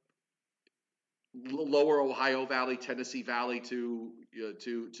somewhere lower Ohio Valley, Tennessee Valley to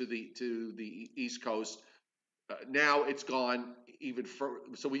the East Coast. Now it's gone even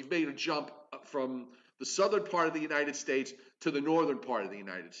further. So we've made a jump from the southern part of the United States to the northern part of the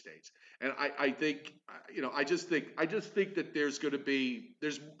United States. And I think, I just think that there's going to be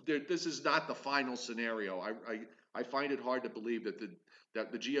this is not the final scenario. I find it hard to believe that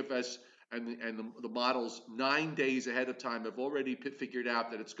the GFS and the models 9 days ahead of time have already figured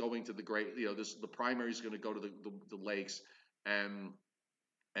out that it's going to the great, the primary is going to go to the lakes, and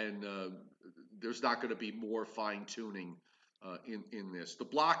there's not going to be more fine tuning in this. The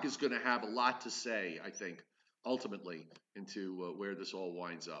block is going to have a lot to say, I think, ultimately into where this all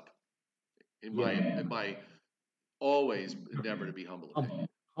winds up. In my always never to be humble opinion.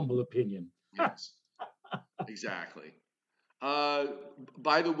 Humble opinion. Yes, exactly.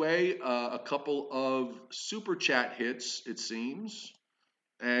 By the way, a couple of super chat hits, it seems.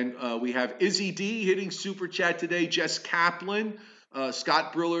 And we have Izzy D hitting super chat today, Jess Kaplan,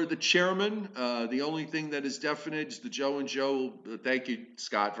 Scott Briller, the chairman. The only thing that is definite is the Joe and Joe. Thank you,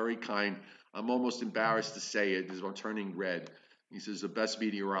 Scott, very kind. I'm almost embarrassed to say it because I'm turning red. He says, the best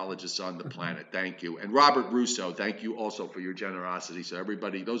meteorologist on the planet. Thank you. And Robert Russo, thank you also for your generosity. So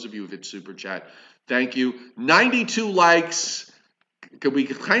everybody, those of you who hit super chat, thank you. 92 likes. Could we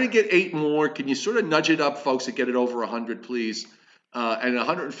kind of get 8 more? Can you sort of nudge it up, folks, and get it over 100, please? And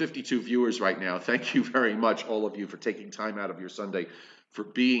 152 viewers right now. Thank you very much, all of you, for taking time out of your Sunday for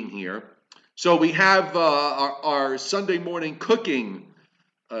being here. So we have our Sunday morning cooking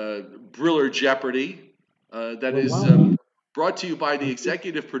Briller Jeopardy that is brought to you by the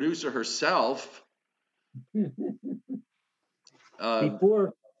executive producer herself.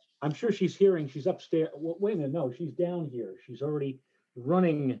 Before, I'm sure she's hearing, she's upstairs. Wait a minute, no, she's down here. She's already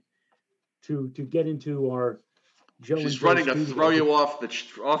running to get into our Joe. She's running to throw you off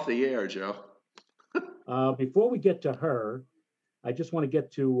the air, Joe. Before we get to her, I just want to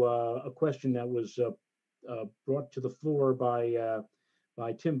get to a question that was brought to the floor by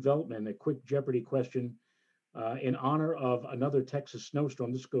Tim Veltman, a quick Jeopardy question in honor of another Texas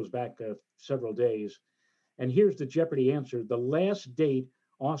snowstorm. This goes back several days. And here's the Jeopardy answer. The last date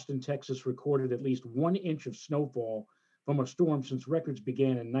Austin, Texas recorded at least 1 inch of snowfall from a storm since records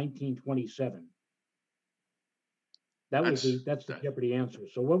began in 1927. That's the Jeopardy answer.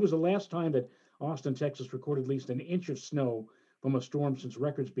 So what was the last time that Austin, Texas recorded at least 1 inch of snow from a storm since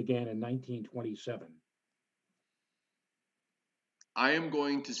records began in 1927? I am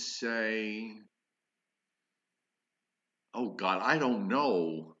going to say, oh God, I don't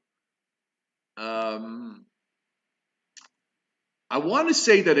know. I want to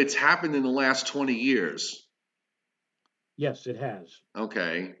say that it's happened in the last 20 years. Yes, it has.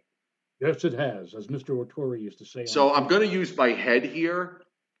 Okay. Yes, it has, as Mr. Ortori used to say. So I'm going to use my head here.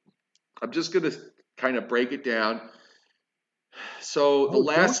 I'm just going to kind of break it down. So the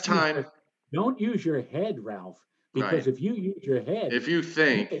last time... Don't use your head, Ralph, because if you use your head... If you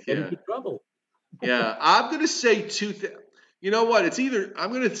think... you get into trouble. Yeah, I'm going to say you know what?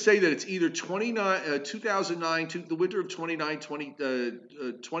 I'm going to say that it's either 2009, the winter of 2009,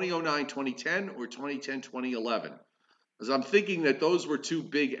 2010, or 2010, 2011. Because I'm thinking that those were 2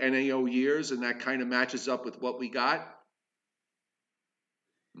 big NAO years, and that kind of matches up with what we got.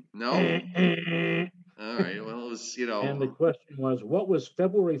 No? All right. Well, it was, And the question was, what was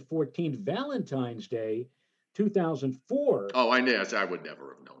February 14th, Valentine's Day, 2004? Oh, I guess I would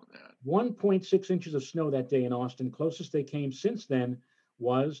never have known that. 1.6 inches of snow that day in Austin. Closest they came since then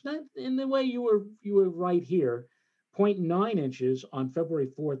was, not in the way you were right here, 0.9 inches on February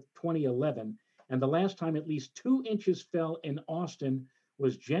 4th, 2011. And the last time at least 2 inches fell in Austin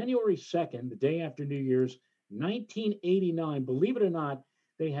was January 2nd, the day after New Year's, 1989. Believe it or not,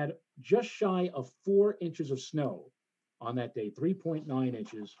 they had just shy of 4 inches of snow on that day, 3.9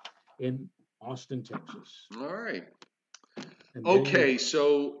 inches in Austin, Texas. All right. Okay,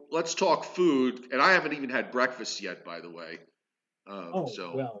 so let's talk food. And I haven't even had breakfast yet, by the way.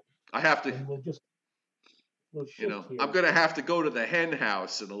 Well, I have to, here. I'm going to have to go to the hen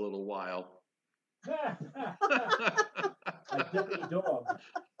house in a little while. My deputy dog.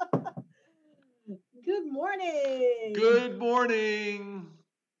 Good morning. Good morning.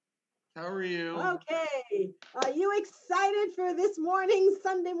 How are you? Okay. Are you excited for this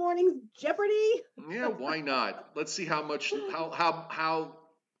Sunday morning's Jeopardy? Yeah, why not? Let's see how much how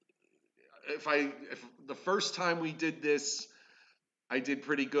if the first time we did this I did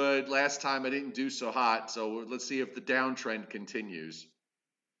pretty good. Last time I didn't do so hot. So let's see if the downtrend continues.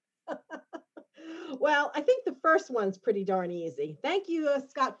 Well, I think the first one's pretty darn easy. Thank you,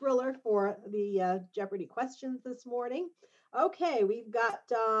 Scott Briller, for the Jeopardy questions this morning. Okay, we've got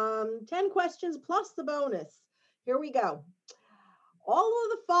 10 questions plus the bonus. Here we go. All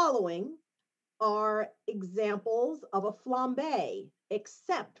of the following are examples of a flambe,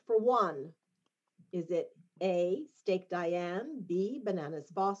 except for one. Is it A, Steak Diane, B,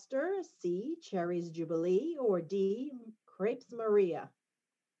 Bananas Foster, C, Cherries Jubilee, or D, Crepes Maria?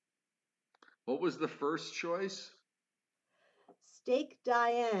 What was the first choice? Steak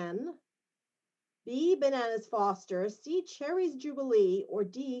Diane, B, Bananas Foster, C, Cherries Jubilee, or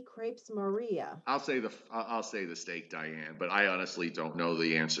D, Crepes Maria? I'll say the Steak Diane, but I honestly don't know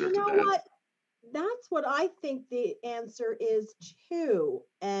the answer You to know that. what? That's what I think the answer is too.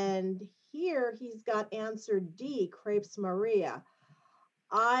 And here he's got answer D, Crepes Maria.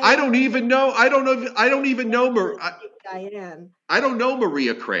 I don't even know. I don't know. I don't even know Diane. I don't know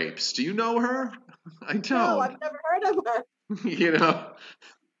Maria Crepes. Do you know her? I don't. No, I've never heard of her. You know,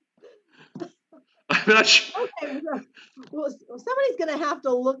 I'm not sure. Okay, well, somebody's going to have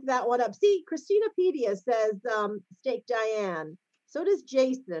to look that one up. See, Christinapedia says Steak Diane. So does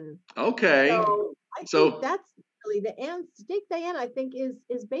Jason. Okay. So I think that's really the answer. Steak Diane, I think,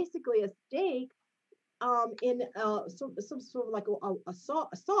 is basically a steak in some sort of like a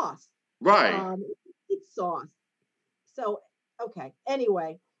sauce. Right. It's sauce. So, okay.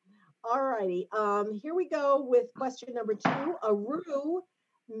 Anyway, all righty. Here we go with question number 2. A roux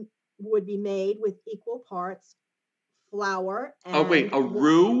would be made with equal parts flour and a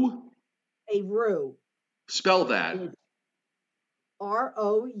roux? A roux. Spell that.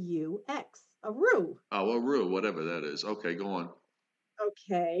 R-O-U-X. A roux. Oh, a roux, whatever that is. Okay, go on.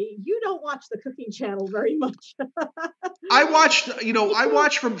 Okay, you don't watch the Cooking Channel very much. I watch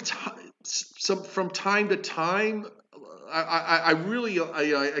from time to time. I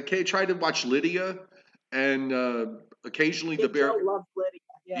try to watch Lydia, and occasionally Big Joe loves Lydia.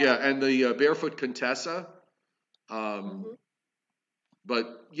 Yeah, and the Barefoot Contessa. But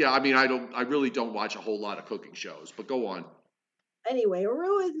yeah, I mean, I really don't watch a whole lot of cooking shows. But go on. Anyway, a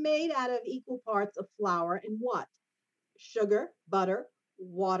roux is made out of equal parts of flour and what? Sugar, butter,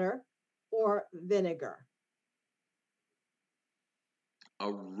 water, or vinegar?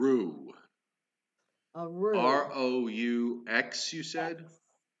 A roux. A roux. R-O-U-X, you said?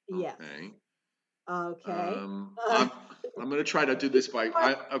 Yes. Okay. Okay. I'm going to try to do this by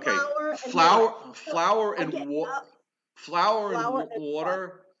flour and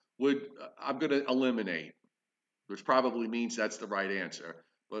water would I'm going to eliminate, which probably means that's the right answer,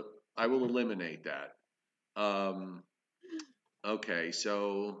 but I will eliminate that. Okay,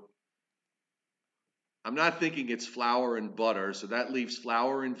 so I'm not thinking it's flour and butter, so that leaves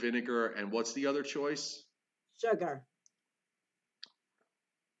flour and vinegar, and what's the other choice? Sugar.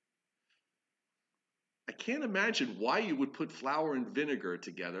 I can't imagine why you would put flour and vinegar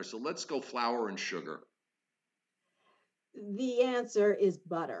together, so let's go flour and sugar. The answer is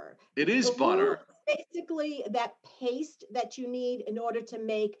butter. It is butter. Basically, that paste that you need in order to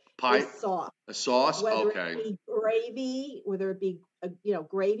make a sauce. A sauce, whether okay. It be gravy, whether it be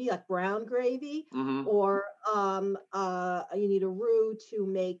gravy like brown gravy, or you need a roux to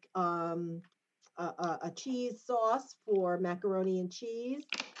make a cheese sauce for macaroni and cheese.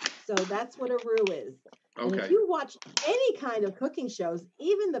 So that's what a roux is. Okay. And if you watch any kind of cooking shows,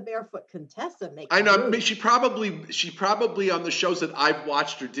 even the Barefoot Contessa makes. I know. I mean, she probably on the shows that I've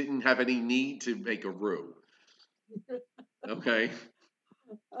watched her didn't have any need to make a roux. Okay.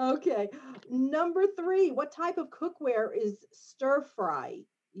 Okay. Number 3. What type of cookware is stir fry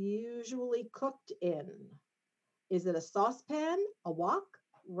usually cooked in? Is it a saucepan, a wok,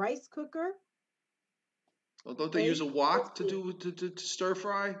 rice cooker? Well, don't they use a wok to stir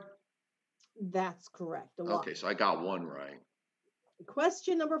fry? That's correct. Okay, so I got one right.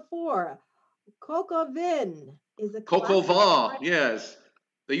 Question number 4. Coq au vin is a coq au vin, yes.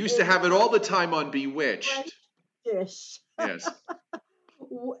 They used to have it all the time on Bewitched. Dish. Yes.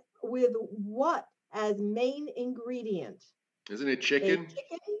 With what as main ingredient? Isn't it chicken?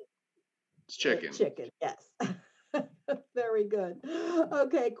 Chicken? It's chicken. Chicken, yes. Very good.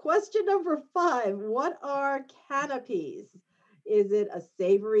 Okay, question number 5. What are canapes? Is it a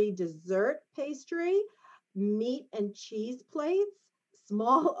savory dessert pastry, meat and cheese plates,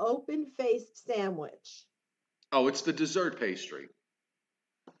 small open-faced sandwich? Oh, it's the dessert pastry.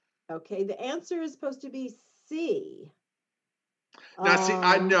 Okay, the answer is supposed to be C. Now, see,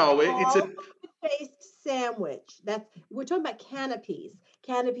 I know it's Small a open-faced sandwich. We're talking about canopies.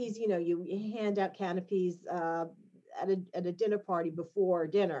 Canopies, you hand out canopies at a dinner party before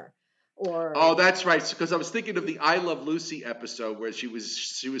dinner, Oh, or that's right. Because I was thinking of the I Love Lucy episode where she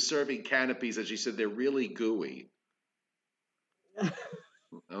was serving canopies and she said they're really gooey.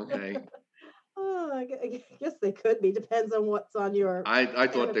 Okay, oh, I guess they could be. Depends on what's on your I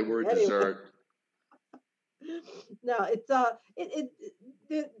thought they canopy. were Anyway, dessert. no, it's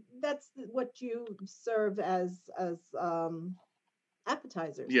that's what you serve as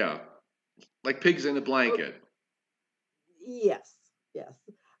appetizers. Yeah, like pigs in a Oh, blanket. yes, yes.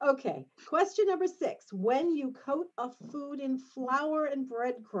 Okay. Question number 6. When you coat a food in flour and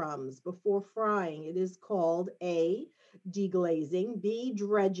breadcrumbs before frying, it is called A, deglazing, B,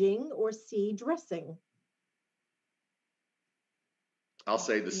 dredging, or C, dressing. I'll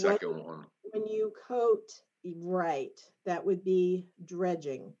say the When second one, when you coat, right, that would be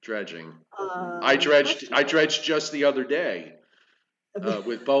dredging. dredging. Question. I dredged just the other day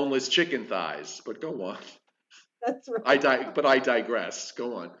with boneless chicken thighs. But go on. That's right. But I digress.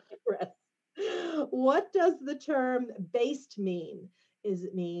 Go on. What does the term baste mean? Does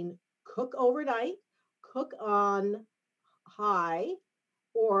it mean cook overnight, cook on high,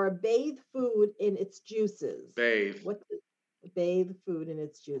 or bathe food in its juices? Bathe. What does bathe food in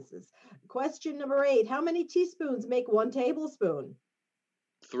its juices? Question number 8. How many teaspoons make 1 tablespoon?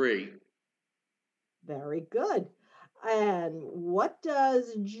 3. Very good. And what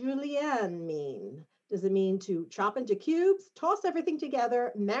does julienne mean? Does it mean to chop into cubes, toss everything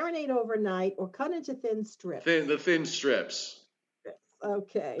together, marinate overnight, or cut into thin strips? The thin strips.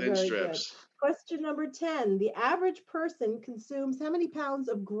 Okay, Thin very good. strips. Question number 10. The average person consumes how many pounds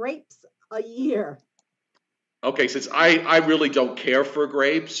of grapes a year? Okay, since I really don't care for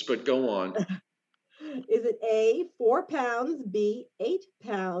grapes, but go on. Is it A, 4 pounds, B, 8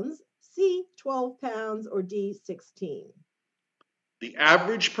 pounds, C, 12 pounds, or D, 16? The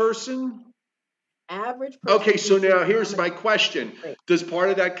average person? Average Okay, person so now consumes how here's many my pounds question. of grapes? Does part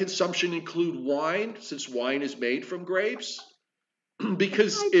of that consumption include wine, since wine is made from grapes?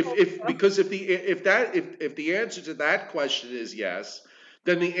 Because I don't know. if the answer to that question is yes,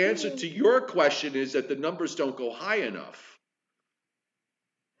 then the answer to your question is that the numbers don't go high enough.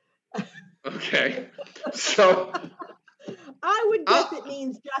 Okay, so I would guess it I'll,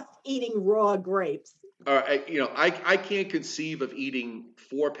 means just eating raw grapes. I can't conceive of eating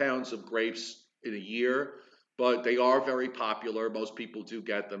 4 pounds of grapes in a year, but they are very popular. Most people do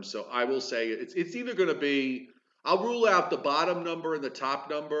get them, so I will say it's either going to be. I'll rule out the bottom number and the top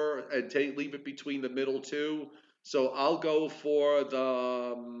number and leave it between the middle two. So I'll go for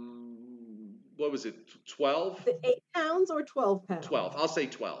the what was it? 12? The 8 pounds or 12 12. pounds? I'll say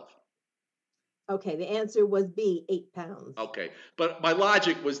 12. Okay, the answer was B, 8 pounds. Okay, but my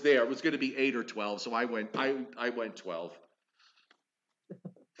logic was there. It was going to be 8 or 12, so I went 12.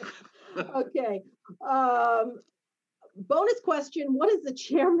 Okay. Bonus question. What is the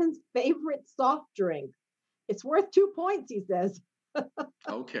chairman's favorite soft drink? It's worth 2 points, he says.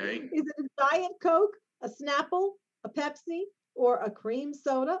 Okay. Is it a Diet Coke, a Snapple, a Pepsi, or a cream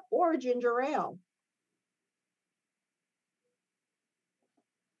soda, or a ginger ale?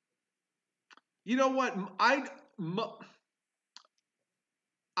 You know what? I'm Joe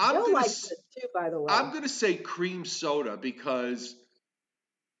gonna likes this too, by the I'm way. gonna say cream soda because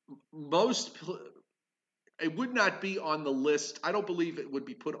most it would not be on the list. I don't believe it would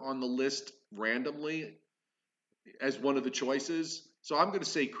be put on the list randomly as one of the choices. So I'm gonna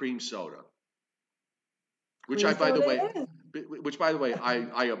say cream soda, which Cream I by the soda way, it is.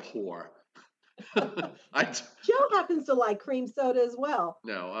 I abhor. I Joe happens to like cream soda as well.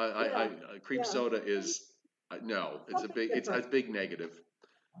 no Yeah, cream yeah. soda is no. Something It's a different. big negative.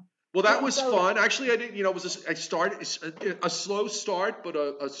 Well, that Cream was soda. fun. Actually, I didn't. You know, it was I started a slow start, but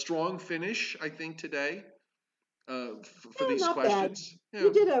a strong finish. I think today for these Not bad. questions. You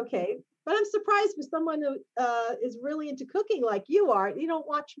Yeah, did okay. But I'm surprised for someone who is really into cooking like you are. You don't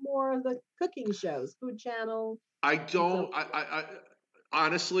watch more of the cooking shows, Food Channel, I and so don't. I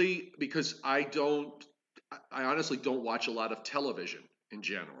honestly because I don't. I honestly don't watch a lot of television in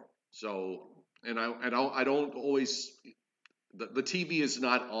general. So I don't always. The TV is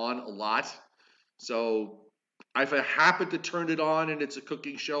not on a lot. So if I happen to turn it on and it's a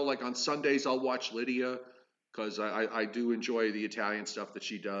cooking show, like on Sundays, I'll watch Lydia because I do enjoy the Italian stuff that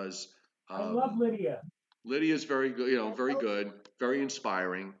she does. I love Lydia. Lydia's very good, forth. very good, very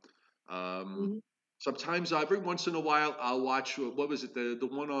inspiring. Um, Mhm. Sometimes every once in a while I'll watch what was it the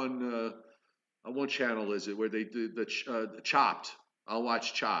one on what channel is it where they do the Chopped? I'll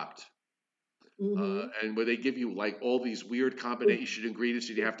watch Chopped. Mm-hmm. And where they give you like all these weird combination ingredients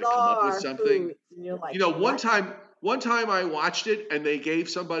and you have to come up with Bizarre something. foods, and you're like, You know, what? one time I watched it and they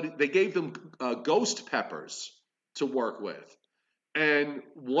gave them ghost peppers to work with, and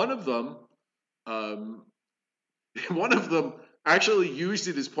um, one of them actually used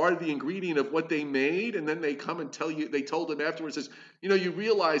it as part of the ingredient of what they made, and then they come and tell you, they told him afterwards, says, you know, you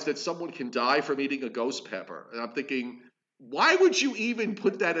realize that someone can die from eating a ghost pepper, and I'm thinking, why would you even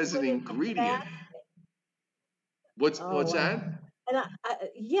put that as an Put it in the ingredient? bag? Oh What's wow. that? And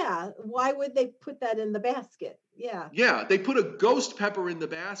yeah, why would they put that in the basket? Yeah. Yeah, they put a ghost pepper in the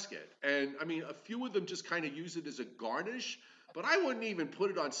basket. And I mean, a few of them just kind of use it as a garnish, but I wouldn't even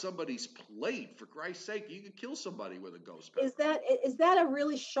put it on somebody's plate. For Christ's sake, you could kill somebody with a ghost pepper. Is that a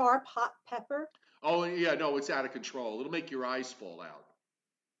really sharp hot pepper? Oh, yeah, no, it's out of control. It'll make your eyes fall out.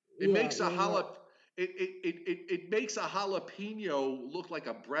 It Yeah, makes a yeah, yeah. it makes a jalapeno look like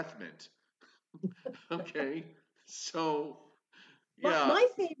a breath mint. Okay. So, My, yeah. my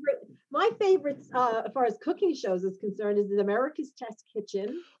favorite, my favorites, as far as cooking shows is concerned, is America's Test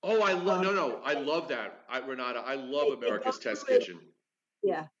Kitchen. Oh, I love Um, no, no. I love that. Renata, I love they go America's Test through it. Kitchen.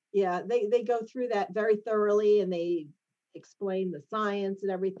 Yeah, yeah. They go through that very thoroughly, and they explain the science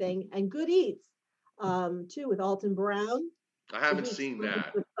and everything. And Good Eats, too, with Alton Brown. I haven't He seen explains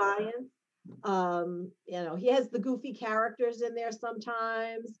that. the science. He has the goofy characters in there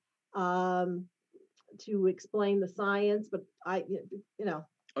sometimes, um, to explain the science. But it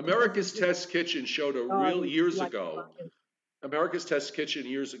America's doesn't. Test Kitchen showed a Oh, real you years like ago. science. America's Test Kitchen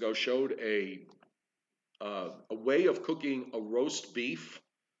years ago showed a way of cooking a roast beef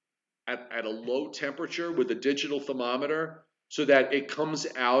at a low temperature with a digital thermometer, so that it comes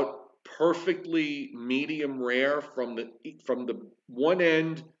out perfectly medium rare from the one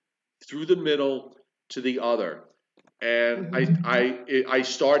end through the middle to the other. And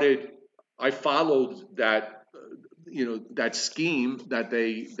Mhm. I followed that, that scheme that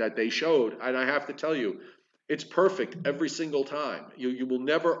they showed, and I have to tell you, it's perfect every single time. You will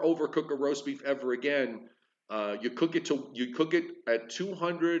never overcook a roast beef ever again. You cook it at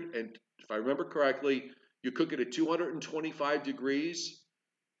 200, and if I remember correctly, you cook it at 225 degrees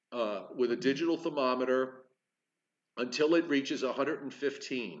with a digital thermometer until it reaches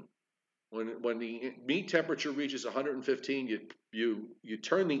 115. When the meat temperature reaches 115, you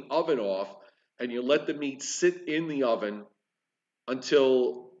turn the oven off and you let the meat sit in the oven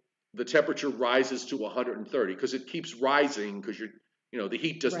until the temperature rises to 130, because it keeps rising, because the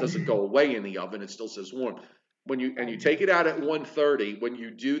heat just Right, doesn't go away in the oven, it still says warm. You right. take it out at 130, when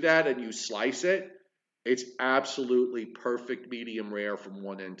you do that and you slice it, it's absolutely perfect medium rare from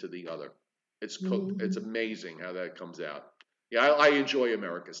one end to the other. It's cooked. It's Mhm. amazing how that comes out. Yeah, I enjoy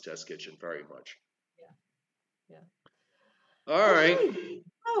America's Test Kitchen very much. Yeah, All yeah. right. Okay.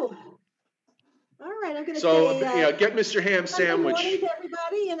 Oh, all right. I'm going to So say yeah, get Mr. Ham Sunday morning sandwich. to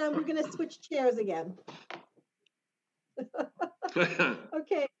everybody, and we're going to switch chairs again.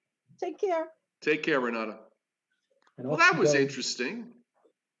 Okay. Take care. Take care, Renata. And Well, off that she was goes. interesting.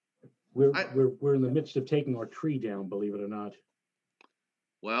 We're I we're we're in the midst of taking our tree down, believe it or not.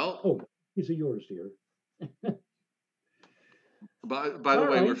 well, Oh, these are yours, dear. by the All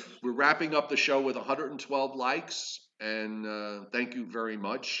way, right. we're wrapping up the show with 112 likes, and thank you very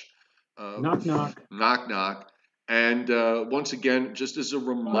much. Knock knock. Knock knock. And once again, just as a Oh no,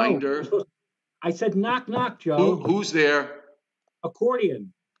 reminder, I said knock knock, Joe. who's there?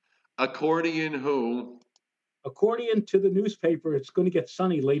 Accordion. Accordion who? Accordion to the newspaper. It's going to get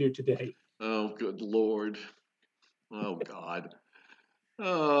sunny later today. Oh, good Lord. Oh, God.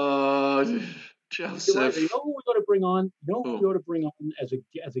 Oh, You Joseph. know who we ought to bring on? You know who we Who? ought to bring on as a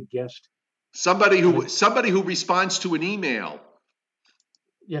guest? And Somebody who responds to an email.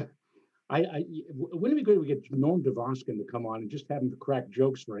 yeah, wouldn't it be great if we get Norm Devoskin to come on and just have him crack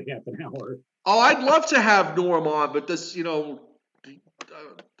jokes for a half an hour? Oh, I'd love to have Norm on, but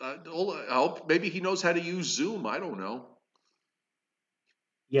I hope maybe he knows how to use Zoom. I don't know.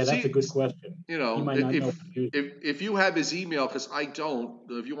 Yeah, that's a See, good question. He might not know how to use it. if you have his email, because I don't,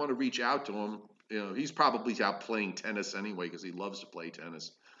 if you want to reach out to him, he's probably out playing tennis anyway, because he loves to play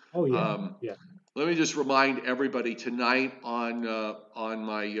tennis. Oh yeah, Um, yeah. Let me just remind everybody tonight on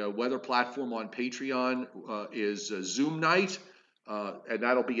my weather platform on Patreon is Zoom night, and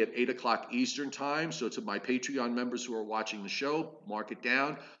that'll be at 8 o'clock Eastern time. So to my Patreon members who are watching the show, mark it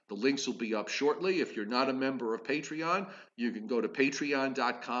down. The links will be up shortly. If you're not a member of Patreon, you can go to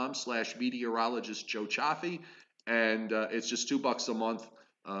patreon.com/meteorologist Joe Cioffi, and it's just $2 a month.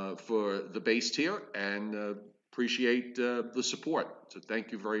 for the base tier, and appreciate the support. So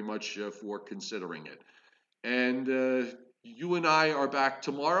thank you very much for considering it. And you and I are back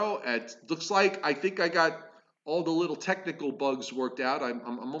tomorrow. Looks like I think I got all the little technical bugs worked out.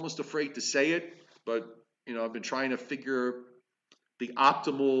 I'm almost afraid to say it, but I've been trying to figure the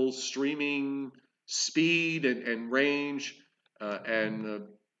optimal streaming speed and range, and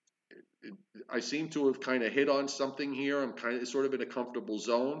I seem to have kind of hit on something here. I'm kind of sort of in a comfortable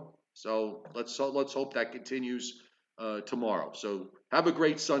zone. So let's hope that continues tomorrow. So have a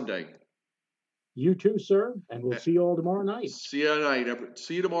great Sunday. You too, sir, and we'll see you all tomorrow night. See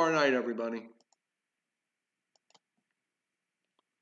you tomorrow night, everybody.